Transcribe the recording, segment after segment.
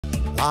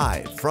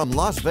Live from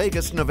Las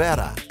Vegas,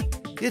 Nevada,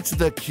 it's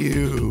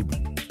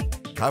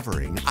theCUBE.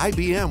 Covering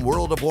IBM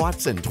World of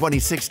Watson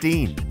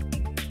 2016.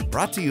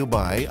 Brought to you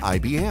by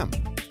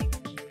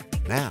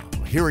IBM. Now,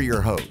 here are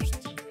your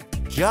hosts,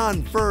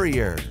 John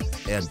Furrier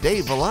and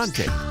Dave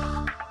Vellante.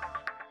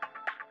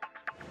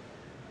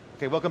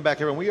 Okay, welcome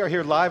back everyone. We are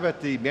here live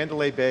at the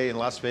Mandalay Bay in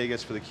Las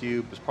Vegas for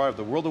theCUBE as part of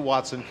the World of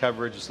Watson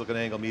coverage of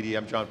SiliconANGLE Media.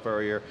 I'm John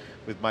Furrier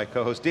with my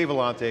co-host Dave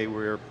Vellante.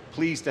 We're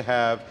pleased to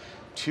have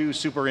two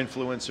super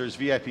influencers,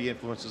 VIP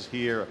influencers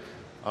here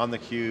on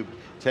theCUBE.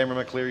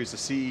 Tamara McCleary is the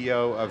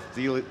CEO of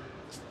Thulium.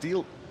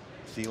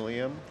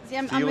 See,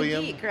 I'm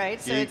a geek, right?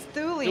 So it's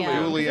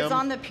Thulium. It's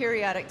on the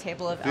periodic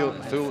table of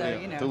elements, so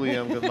you know.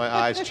 Thulium, with my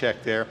eyes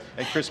checked there.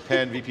 And Chris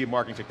Penn, VP of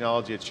Marketing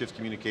Technology at Shift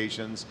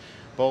Communications.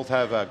 Both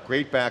have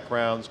great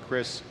backgrounds.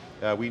 Chris,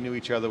 we knew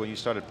each other when you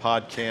started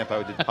PodCamp.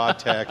 I did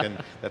PodTech, and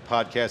that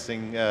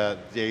podcasting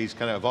days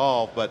kind of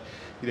evolved, but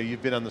you know,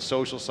 you've been on the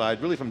social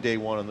side, really from day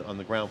one on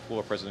the ground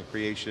floor, President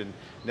Creation.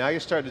 Now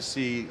you're starting to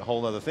see a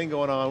whole other thing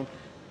going on.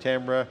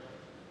 Tamara,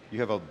 you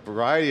have a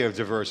variety of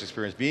diverse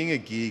experience, being a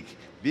geek,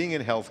 being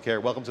in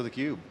healthcare. Welcome to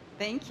theCUBE.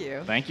 Thank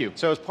you. Thank you.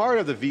 So as part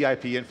of the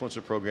VIP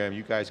influencer program,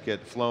 you guys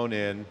get flown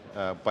in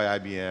by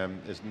IBM,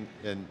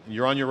 and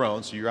you're on your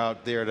own, so you're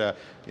out there to,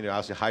 you know,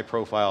 obviously high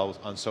profile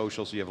on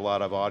social, so you have a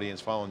lot of audience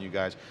following you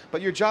guys.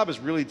 But your job is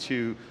really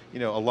to, you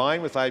know,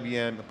 align with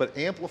IBM, but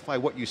amplify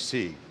what you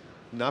see.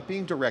 Not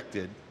being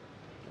directed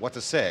what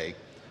to say,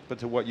 but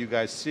to what you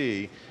guys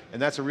see,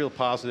 and that's a real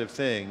positive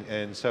thing.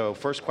 And so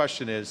first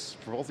question is,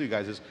 for both of you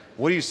guys, is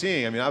what are you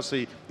seeing? I mean,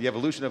 obviously the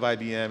evolution of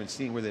IBM and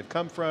seeing where they've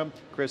come from.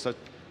 Chris,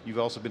 you've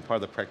also been part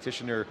of the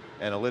practitioner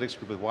analytics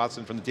group with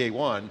Watson from the day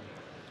one.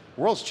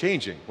 World's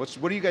changing. What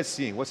are you guys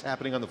seeing? What's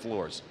happening on the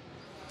floors?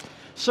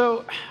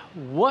 So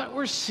what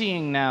we're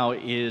seeing now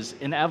is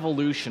an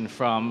evolution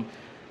from,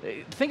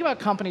 think about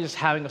companies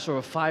having a sort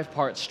of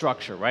five-part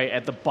structure, right?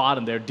 At the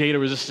bottom, they're data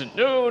resistant.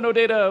 No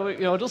data,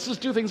 you know, let's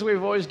just do things the way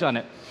we've always done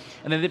it.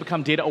 And then they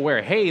become data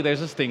aware. Hey, there's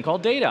this thing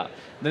called data. And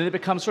then they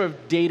become sort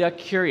of data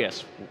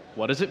curious.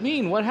 What does it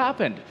mean? What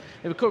happened?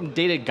 They become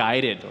data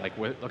guided, like,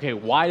 okay,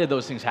 why did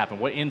those things happen?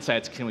 What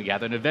insights can we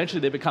gather? And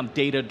eventually they become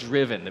data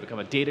driven. They become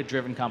a data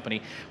driven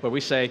company where we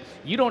say,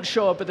 you don't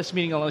show up at this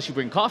meeting unless you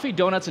bring coffee,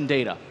 donuts, and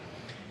data.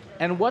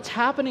 And what's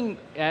happening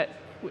at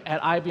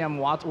IBM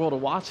World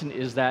of Watson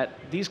is that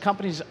these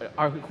companies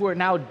who are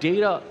now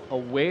data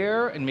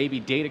aware and maybe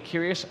data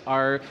curious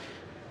are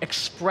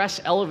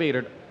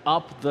elevated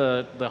up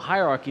the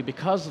hierarchy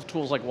because of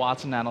tools like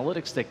Watson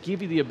Analytics that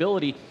give you the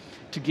ability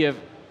to give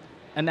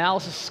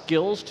analysis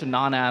skills to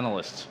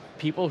non-analysts.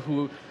 People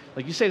who,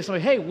 like you say to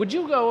somebody, hey, would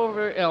you go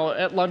over, you know,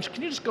 at lunch,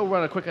 can you just go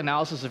run a quick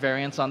analysis of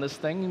variance on this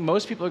thing?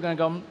 Most people are going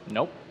to go,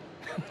 nope.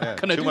 Yeah,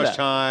 too much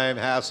time,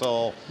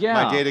 hassle,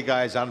 yeah. My data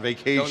guy's on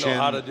vacation. Don't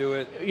know how to do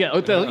it.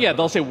 Yeah,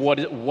 they'll say, what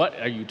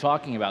are you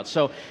talking about?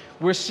 So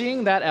we're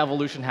seeing that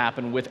evolution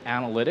happen with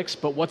analytics,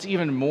 but what's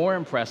even more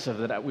impressive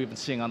that we've been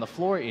seeing on the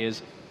floor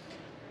is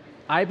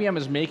IBM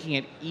is making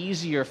it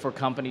easier for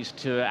companies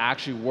to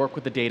actually work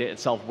with the data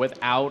itself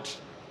without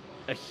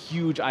a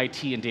huge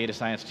IT and data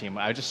science team.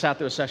 I just sat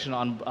through a session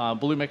on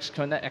BlueMix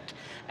Connect,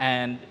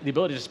 and the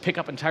ability to just pick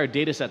up entire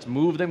data sets,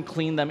 move them,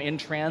 clean them in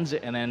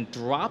transit, and then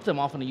drop them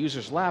off in a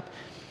user's lap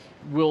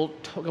will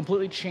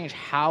completely change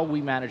how we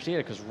manage data.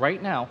 Because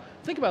right now,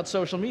 think about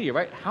social media,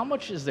 right? How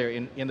much is there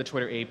in the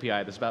Twitter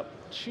API? There's about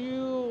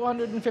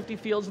 250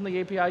 fields in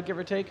the API, give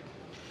or take.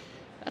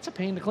 That's a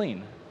pain to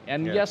clean.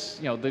 And yes,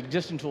 you know, the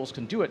existing tools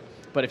can do it,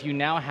 but if you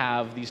now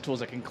have these tools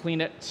that can clean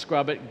it,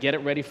 scrub it, get it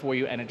ready for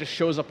you, and it just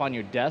shows up on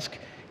your desk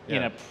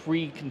in a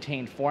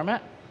pre-contained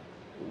format,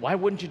 why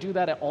wouldn't you do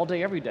that all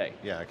day, every day?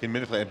 Yeah, it can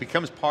manipulate. It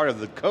becomes part of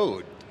the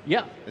code.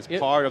 Yeah. It's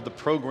part of the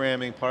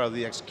programming, part of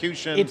the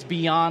execution. It's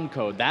beyond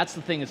code. That's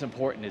the thing that's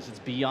important, is it's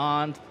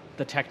beyond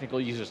the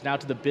technical users. Now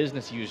to the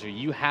business user,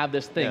 you have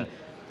this thing. Yeah.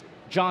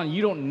 John,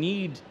 you don't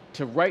need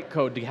to write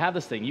code to have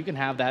this thing. You can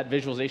have that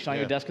visualization on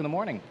your desk in the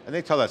morning. And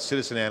they tell that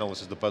citizen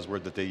analyst is the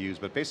buzzword that they use,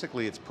 but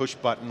basically it's push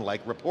button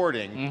like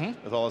reporting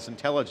with all this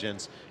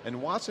intelligence.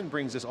 And Watson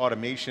brings this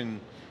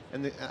automation,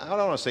 and I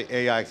don't want to say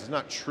AI, because it's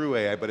not true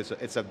AI, but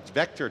it's a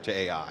vector to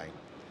AI.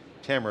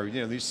 Tamara,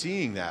 you know, you're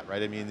seeing that,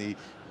 right? I mean,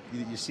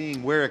 you're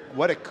seeing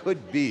what it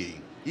could be.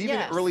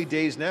 Even early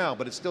days now,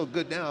 but it's still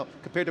good now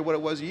compared to what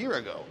it was a year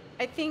ago.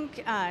 I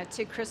think,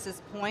 to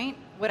Chris's point,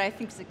 what I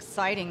think is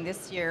exciting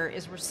this year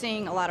is we're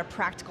seeing a lot of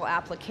practical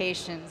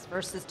applications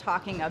versus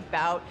talking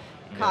about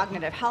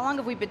cognitive. How long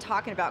have we been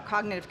talking about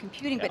cognitive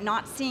computing but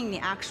not seeing the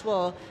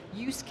actual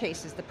use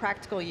cases, the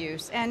practical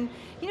use? And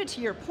you know,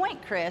 to your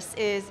point, Chris,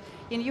 is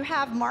you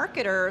have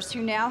marketers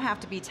who now have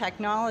to be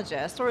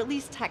technologists, or at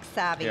least tech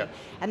savvy. Yeah.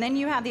 And then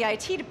you have the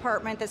IT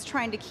department that's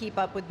trying to keep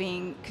up with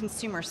being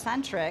consumer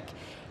centric.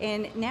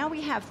 And now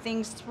we have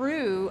things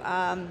through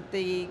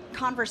the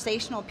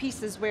conversational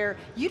pieces where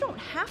you don't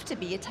have to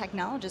be a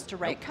technologist to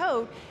write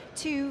code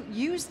to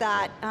use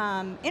that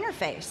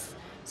interface.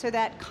 So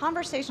that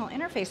conversational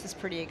interface is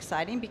pretty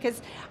exciting,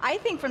 because I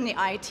think from the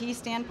IT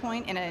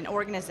standpoint in an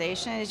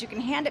organization is you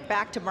can hand it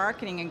back to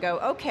marketing and go,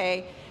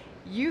 okay,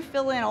 you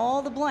fill in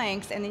all the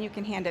blanks, and then you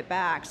can hand it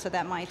back so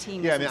that my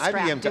team isn't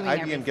strapped doing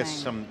IBM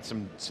gets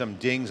everything. some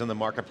dings on the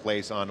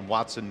marketplace on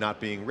Watson not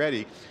being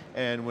ready,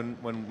 and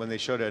when they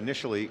showed it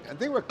initially,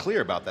 they were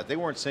clear about that. They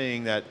weren't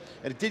saying that,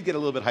 and it did get a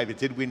little bit hype, it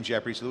did win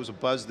Jeopardy, so there was a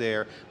buzz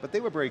there, but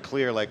they were very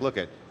clear, like, look,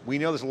 we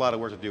know there's a lot of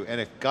work to do, and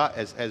it got,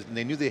 as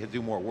they knew they had to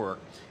do more work,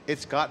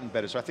 it's gotten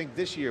better. So I think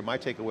this year, my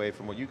takeaway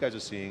from what you guys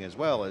are seeing as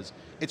well is,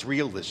 it's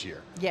real this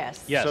year.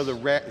 Yes. Yes. So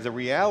the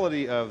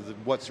reality of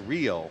what's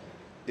real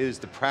is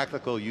the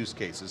practical use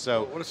cases.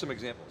 So what are some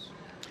examples?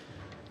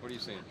 What are you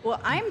seeing?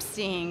 Well, I'm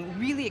seeing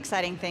really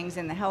exciting things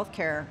in the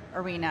healthcare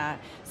arena,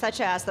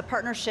 such as the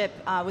partnership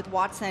with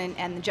Watson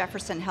and the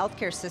Jefferson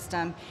healthcare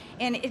system.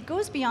 And it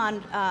goes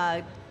beyond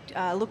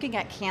looking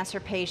at cancer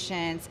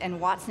patients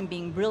and Watson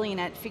being brilliant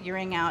at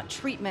figuring out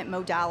treatment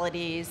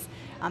modalities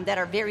that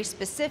are very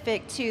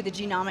specific to the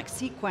genomic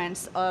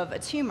sequence of a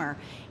tumor.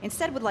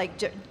 Instead, with like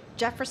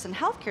Jefferson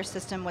healthcare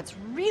system, what's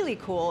really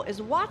cool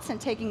is Watson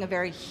taking a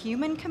very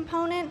human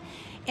component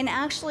and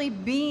actually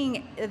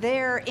being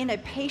there in a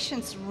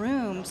patient's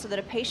room so that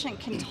a patient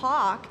can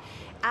talk,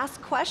 ask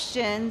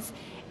questions,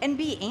 and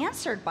be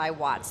answered by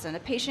Watson. A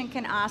patient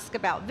can ask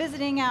about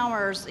visiting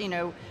hours,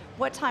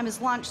 what time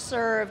is lunch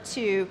served,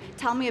 to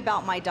tell me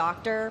about my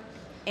doctor.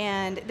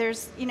 And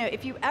there's,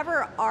 if you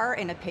ever are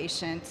in a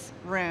patient's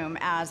room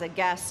as a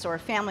guest or a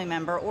family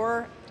member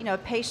or, a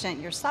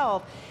patient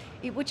yourself,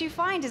 what you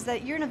find is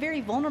that you're in a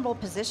very vulnerable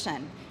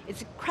position.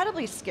 It's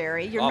incredibly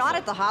scary. You're not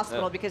at the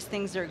hospital because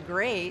things are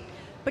great,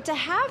 but to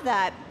have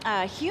that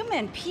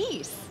human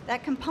piece,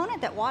 that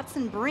component that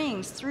Watson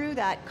brings through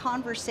that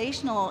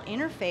conversational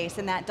interface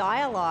and that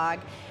dialogue,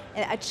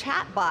 a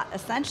chat bot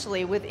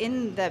essentially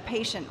within the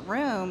patient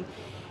room,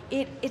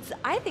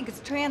 I think it's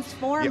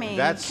transforming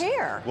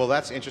care. Well,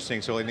 that's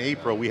interesting. So in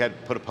April, we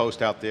had put a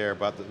post out there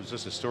about, it was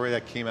just a story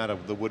that came out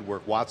of the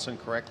woodwork. Watson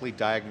correctly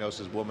diagnosed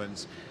his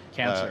woman's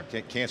cancer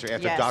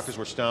after doctors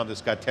were stumped.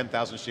 It's got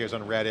 10,000 shares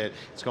on Reddit.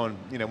 It's going,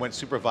 went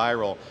super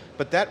viral.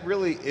 But that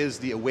really is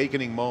the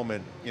awakening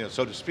moment,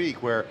 so to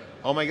speak, where,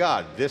 oh my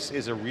God, this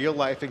is a real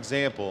life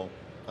example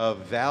of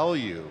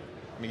value.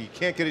 I mean, you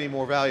can't get any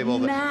more valuable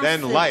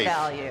than life.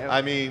 Value.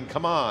 I mean,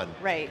 come on.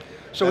 Right.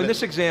 So in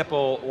this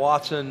example,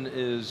 Watson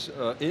is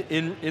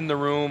in the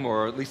room,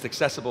 or at least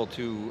accessible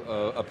to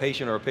a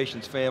patient or a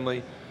patient's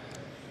family,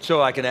 so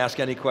I can ask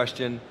any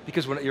question,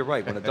 because you're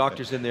right, when a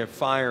doctor's in there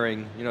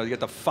firing, you get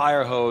the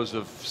fire hose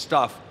of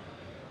stuff,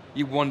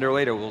 you wonder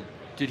later, well,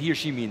 did he or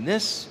she mean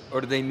this,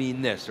 or did they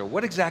mean this, or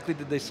what exactly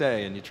did they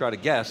say, and you try to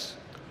guess.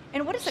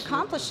 And what it's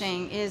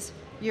accomplishing is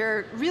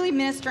you're really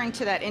ministering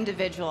to that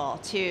individual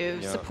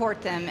to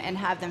support them and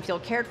have them feel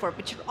cared for,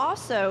 but you're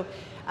also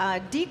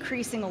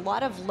decreasing a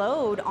lot of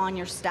load on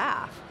your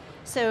staff.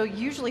 So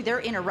usually they're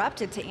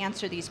interrupted to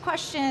answer these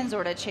questions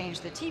or to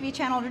change the TV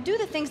channel or do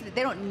the things that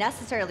they don't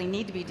necessarily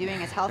need to be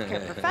doing as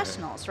healthcare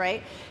professionals,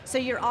 right? So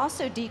you're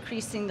also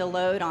decreasing the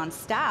load on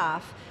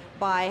staff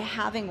by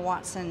having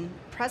Watson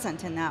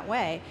present in that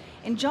way.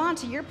 And John,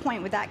 to your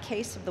point with that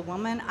case of the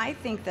woman, I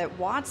think that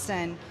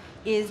Watson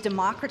is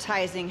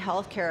democratizing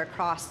healthcare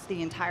across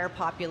the entire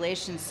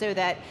population so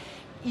that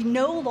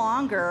no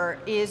longer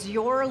is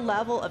your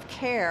level of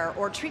care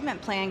or treatment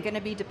plan going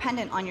to be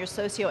dependent on your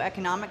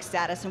socioeconomic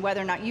status and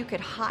whether or not you could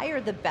hire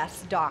the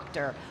best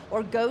doctor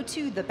or go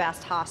to the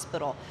best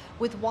hospital.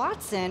 With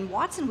Watson,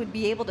 Watson would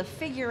be able to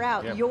figure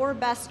out your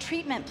best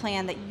treatment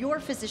plan that your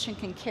physician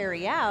can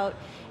carry out,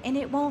 and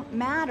it won't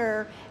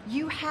matter.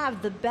 You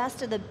have the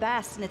best of the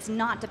best, and it's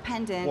not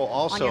dependent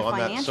on your financial on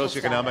that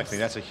socioeconomic status. thing,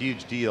 that's a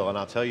huge deal, and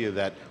I'll tell you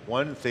that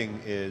one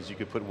thing is you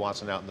could put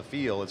Watson out in the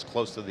field as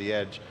close to the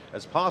edge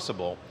as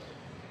possible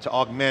to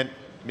augment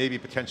maybe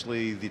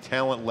potentially the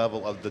talent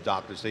level of the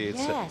doctors. Say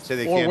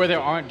they or can't, where there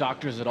aren't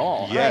doctors at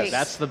all.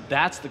 Yes.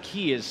 That's the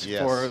key is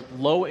for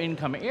low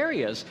income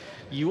areas,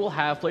 you will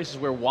have places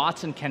where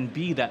Watson can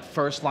be that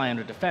first line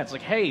of defense.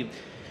 Like, hey,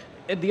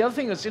 and the other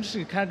thing that's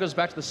interesting, it kind of goes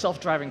back to the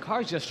self-driving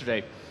cars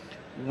yesterday.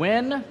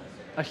 When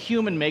a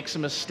human makes a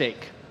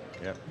mistake,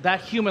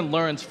 that human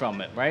learns from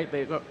it, right?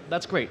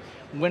 That's great.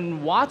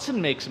 When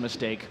Watson makes a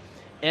mistake,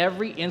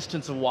 every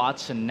instance of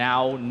Watson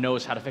now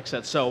knows how to fix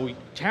that. So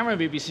Tamara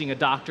may be seeing a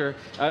doctor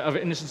of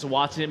an instance of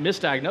Watson, it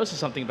misdiagnoses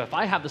something, but if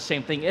I have the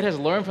same thing, it has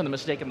learned from the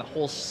mistake and the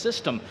whole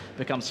system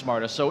becomes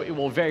smarter. So it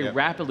will very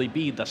rapidly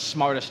be the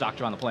smartest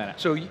doctor on the planet.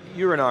 So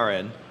you're an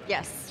RN.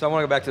 Yes. So I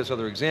want to go back to this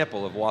other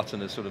example of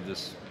Watson as sort of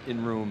this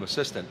in-room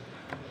assistant.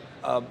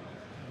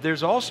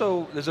 There's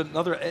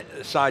another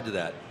side to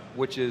that,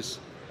 which is,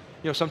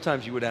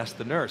 sometimes you would ask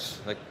the nurse,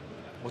 like,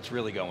 what's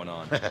really going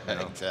on?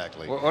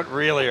 Exactly. What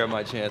really are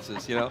my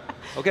chances?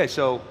 Okay,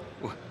 so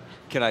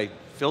can I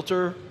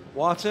filter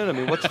Watson? I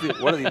mean, what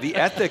are the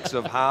ethics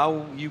of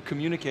how you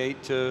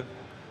communicate to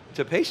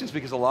patients?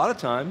 Because a lot of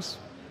times,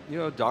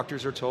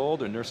 doctors are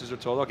told or nurses are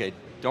told, okay,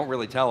 don't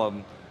really tell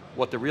them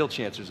what the real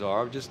chances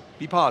are. Just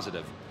be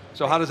positive.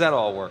 So how does that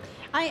all work?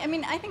 I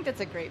think that's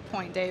a great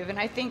point, Dave, and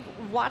I think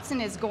Watson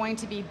is going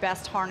to be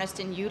best harnessed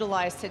and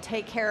utilized to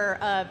take care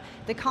of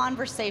the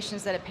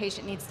conversations that a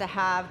patient needs to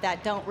have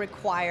that don't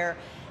require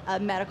a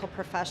medical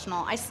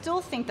professional, I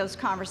still think those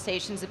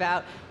conversations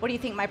about, what do you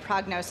think my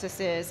prognosis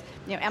is?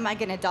 You know, am I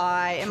going to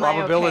die? Am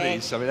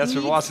Probabilities, I okay? I mean, that's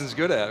what Watson's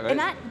good at, right?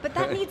 And but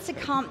that needs to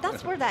come,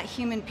 that's where that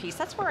human piece,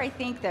 that's where I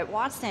think that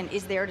Watson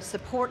is there to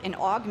support and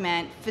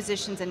augment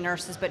physicians and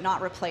nurses, but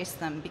not replace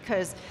them,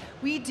 because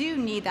we do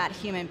need that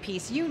human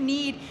piece. You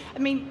need, I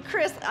mean,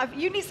 Chris,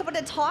 you need someone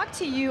to talk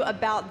to you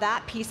about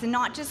that piece and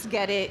not just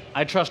get it.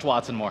 I trust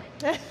Watson more.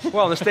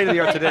 Well, the state of the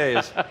art today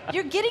is...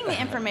 You're getting the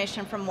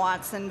information from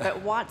Watson,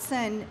 but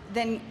Watson,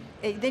 then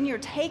you're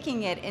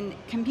taking it and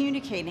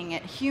communicating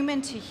it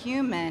human to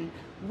human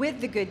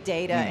with the good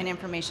data and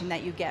information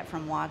that you get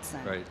from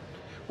Watson. Right.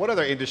 What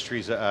other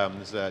industries,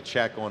 there's a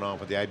chat going on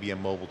with the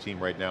IBM mobile team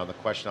right now, and the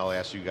question I'll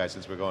ask you guys,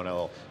 since we're going a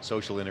little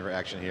social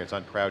interaction here, it's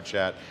on crowd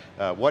chat.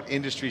 What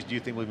industries do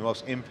you think will be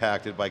most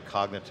impacted by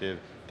cognitive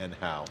and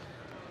how?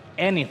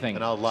 Anything.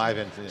 And I'll live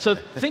into So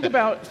think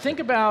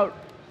about,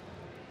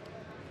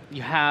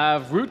 you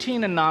have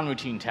routine and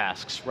non-routine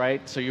tasks,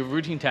 right? So your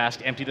routine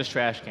task, empty this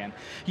trash can.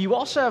 You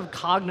also have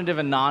cognitive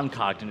and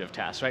non-cognitive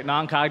tasks, right?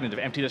 Non-cognitive,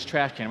 empty this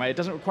trash can, right? It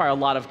doesn't require a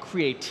lot of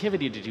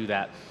creativity to do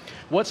that.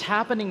 What's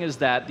happening is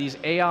that these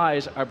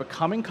AIs are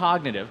becoming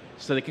cognitive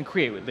so they can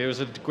create. There's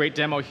a great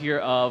demo here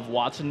of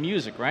Watson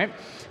Music, right?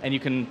 And you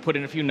can put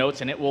in a few notes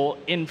and it will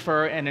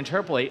infer and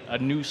interpolate a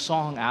new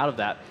song out of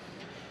that.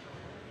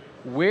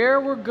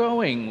 Where we're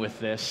going with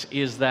this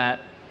is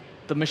that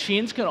the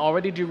machines can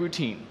already do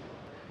routine.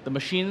 The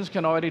machines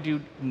can already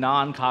do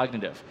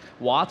non-cognitive.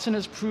 Watson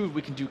has proved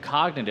we can do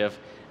cognitive,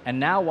 and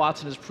now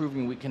Watson is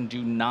proving we can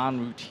do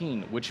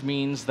non-routine, which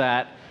means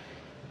that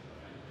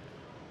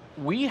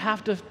we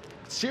have to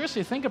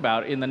seriously think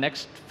about, in the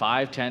next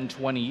 5, 10,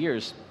 20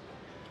 years,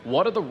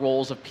 what are the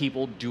roles of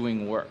people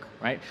doing work,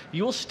 right?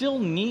 You will still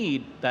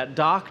need that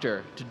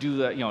doctor to do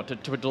the,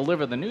 to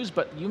deliver the news,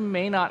 but you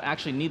may not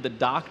actually need the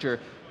doctor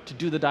to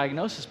do the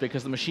diagnosis,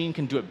 because the machine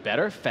can do it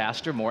better,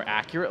 faster, more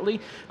accurately,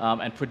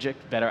 and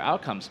predict better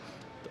outcomes.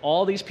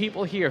 All these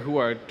people here who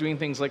are doing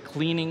things like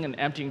cleaning and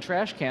emptying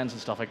trash cans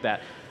and stuff like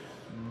that,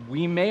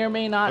 we may or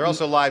may not... They're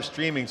also live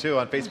streaming too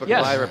on Facebook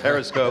Yes. Live or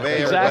Periscope.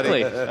 Hey,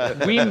 exactly.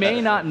 everybody. We may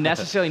not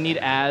necessarily need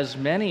as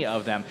many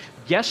of them.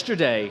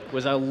 Yesterday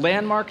was a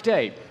landmark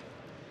day.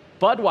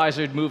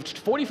 Budweiser had moved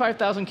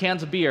 45,000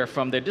 cans of beer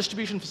from their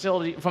distribution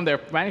facility, from their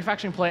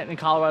manufacturing plant in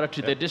Colorado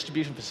to their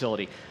distribution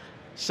facility.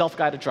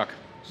 Self-guided truck.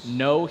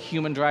 No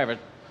human driver.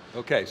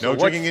 Okay, so no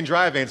drinking and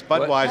driving. It's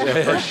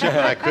Budweiser. First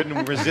shipment. I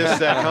couldn't resist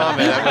that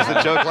comment. That was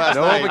the joke last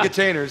night. No open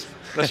containers,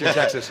 unless you're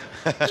Texas.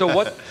 So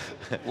what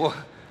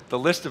the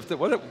list of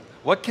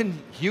what can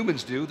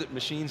humans do that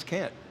machines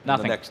can't?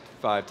 Nothing. In the next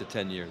 5 to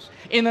 10 years.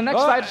 In the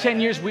next 5 to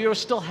 10 years, we will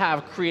still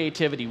have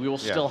creativity. We will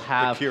still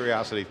have the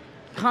curiosity,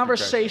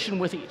 conversation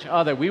with each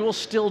other. We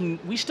still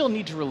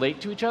need to relate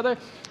to each other,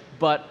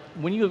 but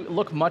when you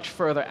look much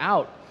further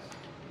out,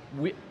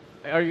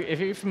 if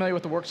you're familiar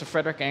with the works of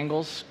Frederick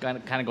Engels, kind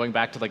of going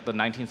back to like the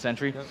 19th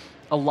century, Yep.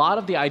 a lot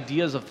of the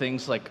ideas of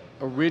things like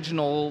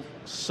original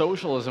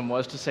socialism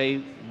was to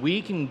say,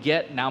 we can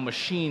get now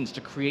machines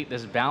to create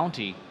this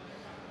bounty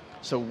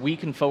so we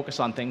can focus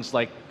on things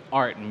like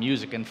art and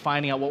music and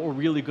finding out what we're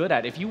really good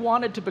at. If you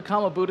wanted to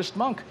become a Buddhist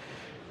monk,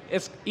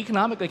 it's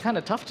economically kind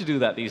of tough to do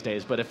that these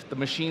days, but if the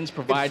machines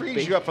provide... It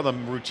frees you up from the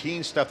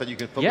routine stuff that you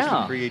can focus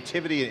your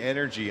creativity and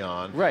energy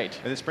on. Right.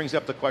 And this brings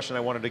up the question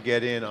I wanted to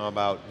get in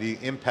about the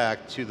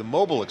impact to the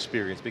mobile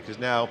experience, because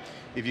now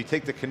if you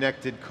take the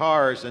connected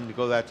cars and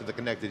go that to the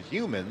connected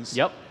humans,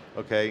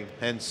 okay,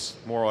 hence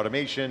more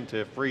automation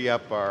to free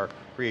up our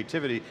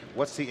creativity,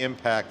 what's the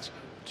impact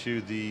to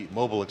the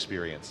mobile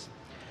experience?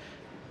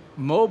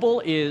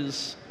 Mobile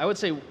is, I would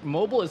say,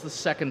 mobile is the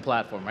second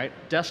platform, right?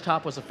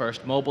 Desktop was the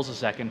first, mobile's the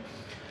second.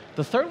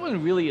 The third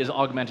one really is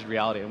augmented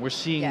reality, and we're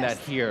seeing that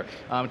here.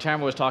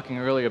 Tamara was talking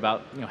earlier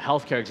about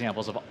healthcare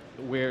examples of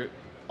where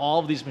all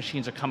of these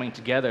machines are coming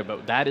together,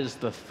 but that is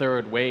the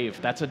third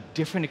wave. That's a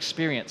different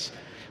experience.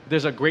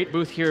 There's a great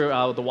booth here.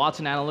 The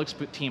Watson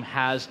Analytics team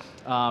has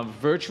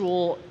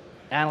virtual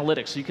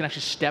analytics, so you can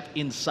actually step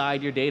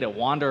inside your data,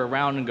 wander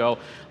around and go,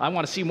 I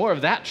want to see more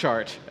of that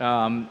chart.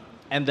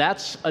 And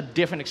that's a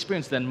different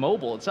experience than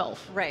mobile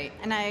itself. Right,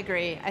 and I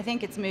agree. I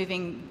think it's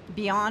moving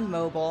beyond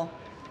mobile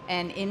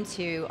and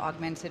into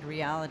augmented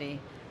reality.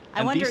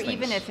 I wonder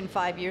even if in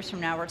 5 years from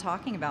now we're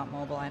talking about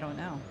mobile, I don't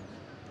know.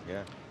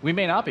 Yeah. We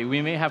may not be.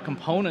 We may have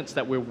components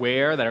that we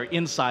wear that are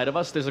inside of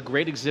us. There's a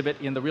great exhibit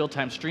in the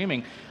real-time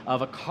streaming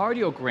of a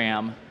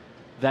cardiogram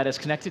that is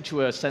connected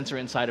to a sensor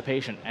inside a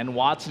patient, and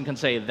Watson can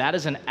say, that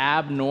is an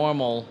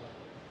abnormal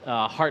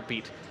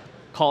heartbeat.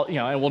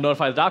 And we'll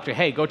notify the doctor,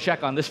 hey, go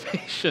check on this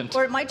patient.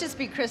 Or it might just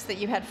be, Chris, that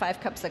you had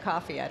 5 cups of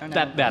coffee, I don't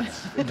know.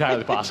 That's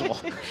entirely possible.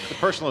 The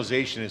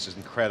personalization is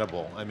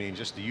incredible. I mean,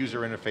 just the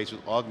user interface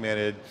with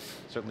augmented,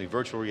 certainly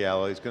virtual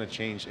reality, is going to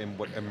change in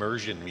what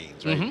immersion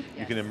means, right? Mm-hmm.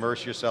 You can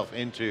immerse yourself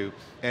into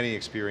any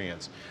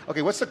experience.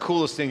 Okay, what's the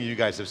coolest thing you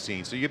guys have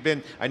seen? So I've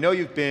been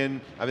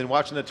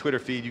watching the Twitter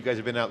feed, you guys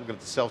have been out looking at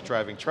the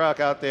self-driving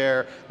truck out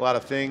there, a lot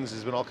of things,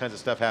 there's been all kinds of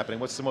stuff happening.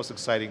 What's the most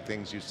exciting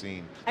things you've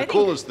seen? The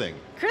coolest thing?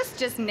 Chris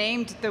just named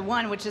named the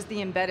one, which is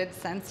the embedded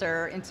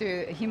sensor,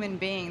 into a human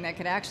being that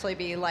could actually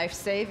be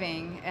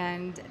life-saving,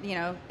 and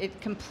it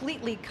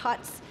completely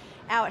cuts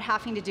out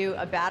having to do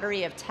a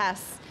battery of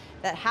tests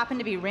that happened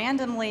to be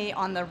randomly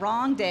on the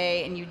wrong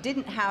day, and you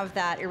didn't have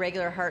that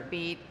irregular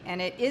heartbeat,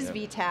 and it is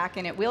VTAC,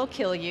 and it will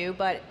kill you,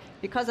 but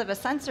because of a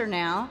sensor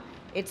now,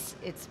 it's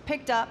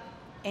picked up,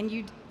 and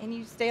you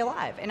stay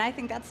alive. And I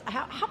think that's,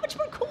 how much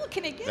more cool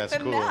can it get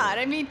than that?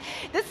 I mean,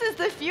 this is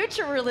the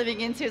future we're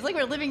living into. It's like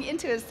we're living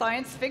into a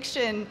science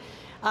fiction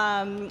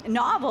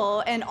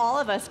novel, and all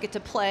of us get to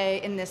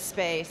play in this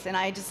space. And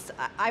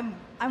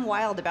I'm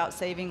wild about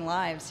saving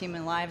lives,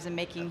 human lives, and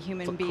making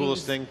human beings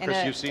coolest thing,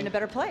 Chris, you've seen? In a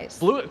better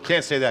place.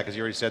 Can't say that because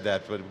you already said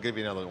that, but we'll give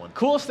you another one.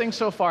 Coolest thing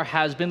so far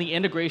has been the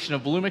integration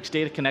of BlueMix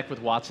Data Connect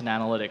with Watson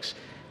Analytics.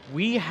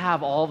 We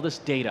have all of this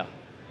data,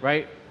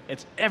 right?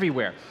 It's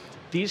everywhere.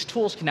 These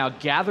tools can now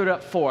gather it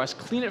up for us,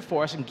 clean it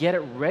for us, and get it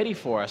ready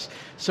for us.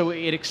 So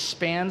it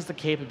expands the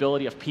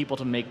capability of people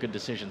to make good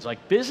decisions.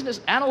 Like, business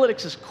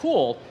analytics is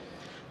cool,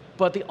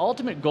 but the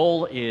ultimate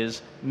goal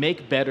is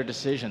make better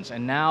decisions.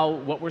 And now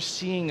what we're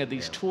seeing are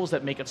these tools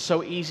that make it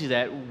so easy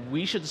that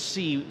we should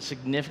see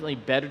significantly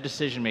better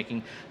decision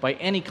making by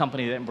any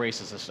company that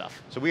embraces this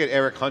stuff. So we had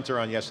Eric Hunter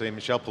on yesterday,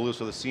 Michelle Peluso,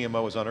 the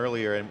CMO, was on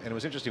earlier, and it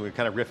was interesting. We were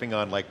kind of riffing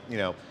on, like,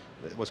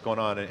 what's going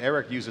on, and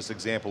Eric used this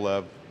example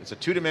of, it's a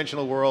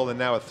two-dimensional world, and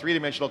now a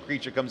three-dimensional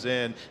creature comes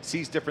in,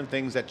 sees different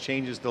things, that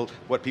changes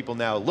what people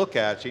now look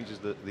at, changes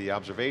the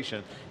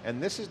observation,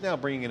 and this is now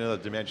bringing in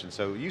another dimension.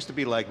 So it used to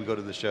be like, we go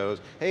to the shows,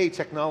 hey,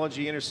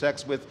 technology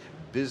intersects with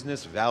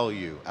business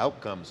value,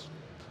 outcomes.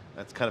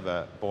 That's kind of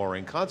a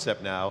boring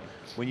concept now.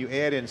 When you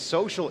add in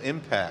social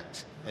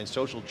impact and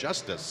social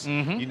justice,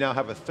 you now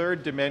have a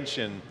third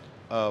dimension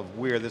of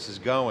where this is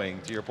going,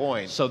 to your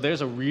point. So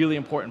there's a really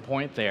important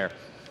point there.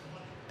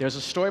 There's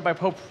a story by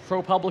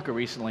ProPublica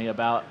recently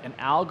about an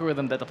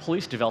algorithm that the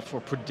police developed for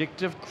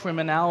predictive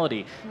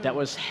criminality that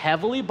was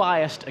heavily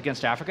biased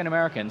against African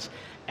Americans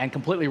and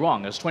completely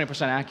wrong. It was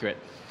 20% accurate.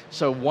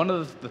 So one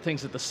of the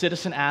things that the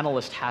citizen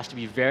analyst has to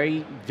be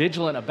very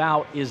vigilant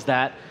about is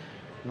that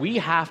we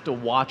have to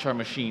watch our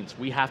machines.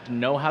 We have to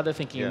know how they're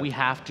thinking. We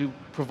have to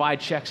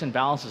provide checks and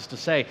balances to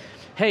say,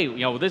 hey,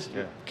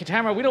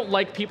 Tamara, we don't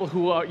like people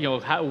who are,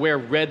 wear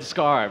red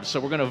scarves,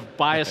 so we're going to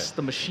bias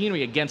the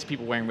machinery against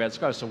people wearing red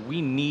scarves. So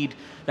we need,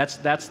 that's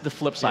the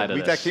flip side of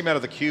this. That came out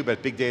of theCUBE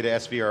at Big Data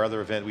SV, our other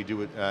event we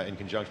do in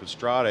conjunction with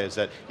Strata, is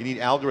that you need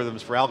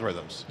algorithms for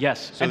algorithms.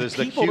 Yes. So there's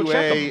the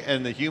QA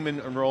and the human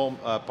enroll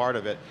part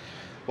of it.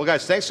 Well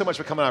guys, thanks so much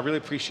for coming on. I really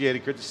appreciate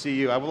it. Good to see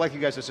you. I would like you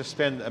guys to just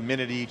spend a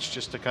minute each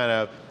just to kind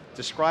of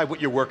describe what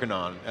you're working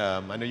on.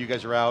 I know you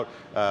guys are out,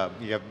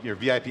 you have your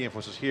VIP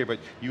influencers here, but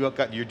you're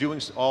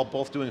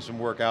both doing some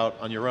work out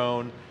on your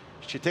own.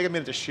 Should take a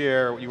minute to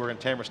share what you work on.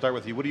 Tamara, start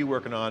with you. What are you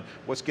working on?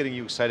 What's getting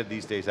you excited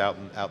these days out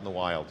in the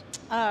wild?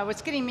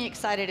 What's getting me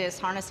excited is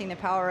harnessing the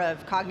power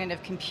of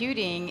cognitive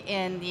computing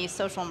in the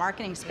social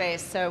marketing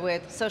space. So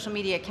with social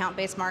media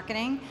account-based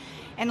marketing,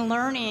 and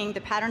learning the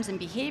patterns and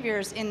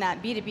behaviors in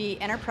that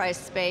B2B enterprise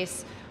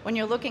space. When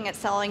you're looking at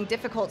selling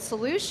difficult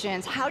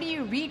solutions, how do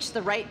you reach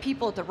the right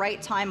people at the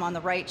right time on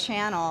the right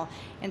channel?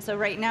 And so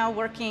right now,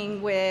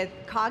 working with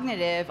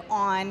Cognitive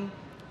on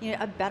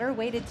a better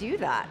way to do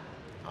that.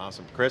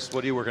 Awesome. Chris,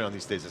 what are you working on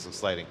these days that's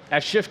exciting?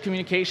 At Shift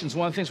Communications,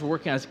 one of the things we're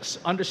working on is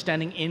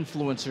understanding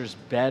influencers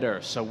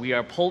better. So we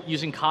are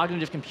using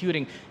cognitive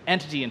computing,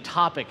 entity and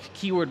topic,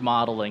 keyword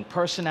modeling,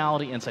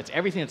 personality insights,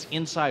 everything that's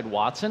inside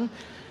Watson,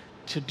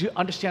 to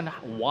understand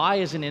why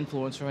is an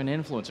influencer an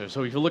influencer.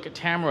 So if you look at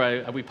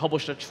Tamara, we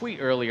published a tweet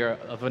earlier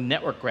of a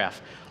network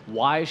graph.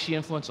 Why is she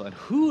influential and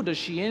who does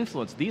she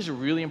influence? These are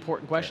really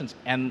important questions,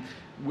 and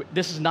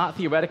this is not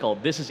theoretical,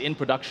 this is in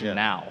production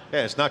now.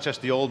 Yeah, it's not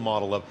just the old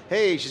model of,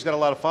 hey, she's got a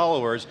lot of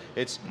followers,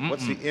 it's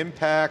what's the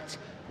impact,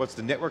 what's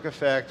the network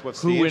effect,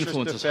 what's the interest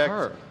influences effect.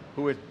 her?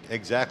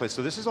 Exactly,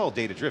 so this is all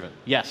data driven.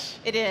 Yes.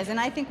 It is, and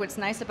I think what's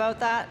nice about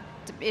that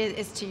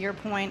is to your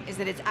point, is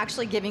that it's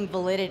actually giving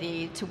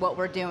validity to what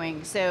we're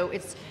doing. So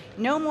it's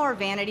no more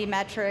vanity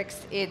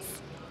metrics,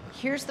 it's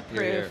here's the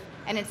proof,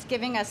 and it's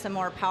giving us a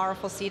more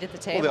powerful seat at the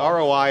table. Well, the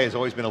ROI has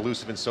always been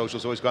elusive in social,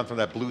 it's always gone from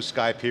that blue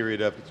sky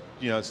period of,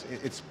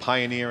 it's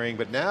pioneering,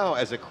 but now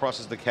as it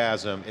crosses the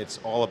chasm, it's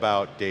all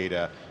about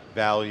data,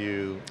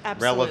 value,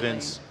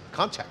 relevance,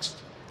 context.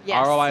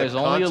 Yes. ROI is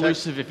only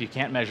elusive if you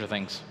can't measure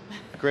things.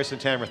 Chris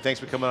and Tamara, thanks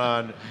for coming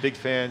on. Big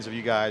fans of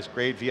you guys.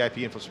 Great VIP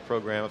influencer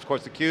program. Of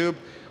course, theCUBE,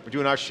 we're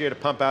doing our share to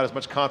pump out as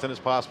much content as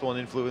possible and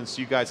influence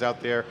you guys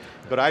out there.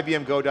 Go to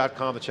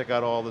ibmgo.com to check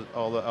out all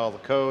the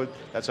code.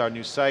 That's our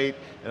new site.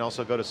 And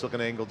also go to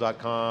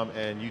siliconangle.com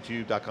and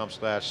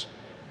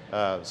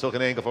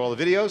youtube.com/siliconangle for all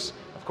the videos.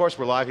 Of course,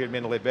 we're live here at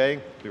Mandalay Bay.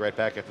 We'll be right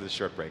back after this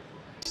short break.